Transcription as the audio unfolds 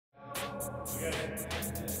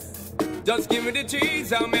Just give me the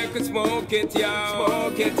cheese, I'll make you smoke it, yo.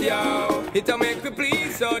 Smoke it, yo. It'll make you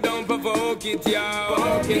please, so don't provoke it, yo.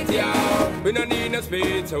 Smoke it, yo. We don't need no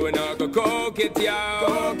speed, so we're not gonna coke it, yo.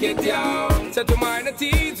 Coke it, yo. So to mind the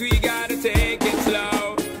tease, we gotta take it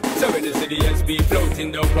slow. So in the city, yes, be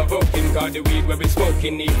floating, don't provoking. Cause the weed where we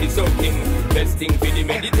smoking, need be soaking. Best thing for the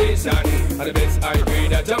meditation. And the best high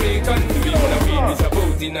grade at Jamaican. We wanna weed, we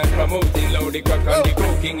supporting and promoting. Loud the crack and the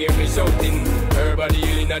coking, here we shouting. Everybody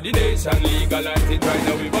healing at the nation. Legalize it right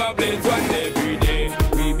now, we wobblings one every day.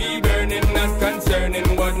 We be burning, not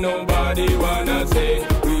concerning what nobody wanna say.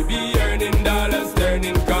 We be earning dollars,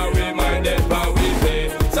 turning, cause we minded how we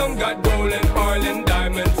pay. Some got gold and oil and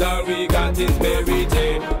diamonds, all we got is Mary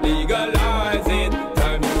J. Legalize it,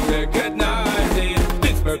 time you recognize it.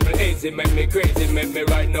 This purple haze, it make me crazy, make me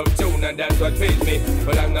write no tune, and that's what pays me.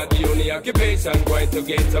 But I'm not the only occupation, going to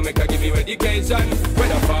gain, so make I give you education.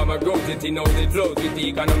 When a farmer grows it, he knows it flows with the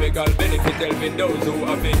economical benefit, helping those who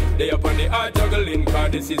have it. They up on the hard juggling,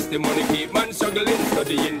 cause the system money keep man struggling.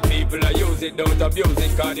 Studying people, I use it, don't abuse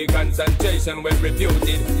it, cause the concentration when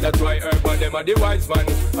refuted. That's why urban them are the wise man,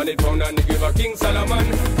 and it found on the grave of King Solomon.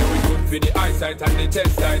 For the eyesight and the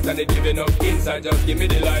chest sight and the giving up inside, just give me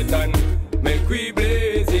the light and make we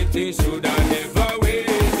blaze it. It should I never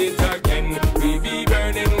waste it again. We be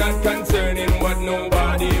burning, not concerning what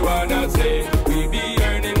nobody wanna say. We be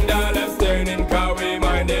earning dollars, turning, cause we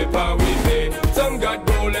mind if how we pay. Some got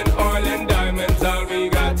gold and oil and diamonds, all we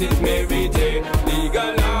got is Mary J.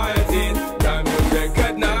 Legalize it, time you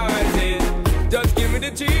recognize it. Just give me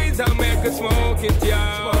the cheese, I'll make you smoke it,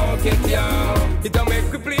 yo. Smoke it, yo. It'll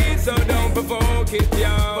make you please, so don't provoke it,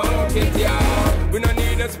 yo. Provoke it, yo. We don't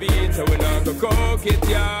need no speed, so we're not gonna coke it,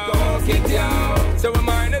 yo. Coke it, yo. So we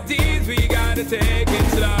mind the tease, we gotta take it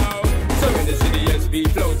slow. So in the city, yes, be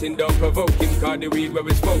floating, don't provoking. Cause the weed where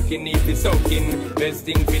we smoking, need be soaking. Best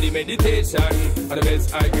thing for the meditation, and the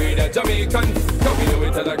best high grade at Jamaican. Cause we know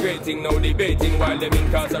it as a great thing, no debating. While them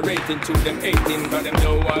incarcerating, choose them 18. Cause them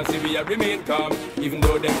don't want to see we remain calm. Even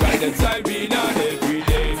though them guidance siren on every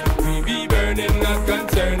day. We be burning, not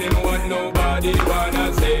concerning what nobody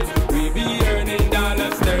wanna say. We be earning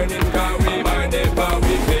dollars, turning, cause we mind if how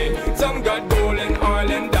we pay. Some got gold and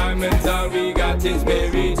oil and diamonds, all we got is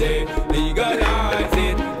Mary J. Legalize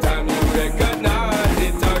it, time you recognize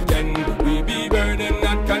it again. We be burning,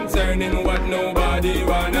 not concerning what nobody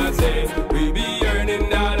wanna say. We be earning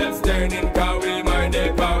dollars, turning, cause we mind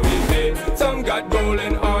if how we pay. Some got gold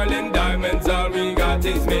and oil and diamonds, all we got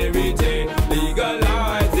is Mary J.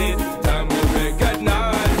 Legalize it, time you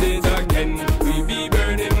recognize it again. We be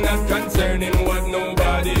burning, not concerning what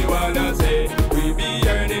nobody wanna say. We be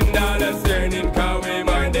earning dollars, turning, cause we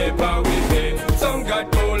mind if how we pay. Some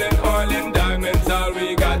got gold and oil and diamonds, all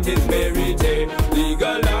we got is Mary J.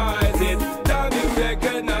 Legalize it, time you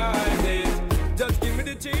recognize it. Just give me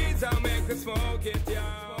the cheese, I'll make you smoke it, yeah.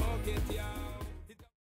 Smoke it, yeah.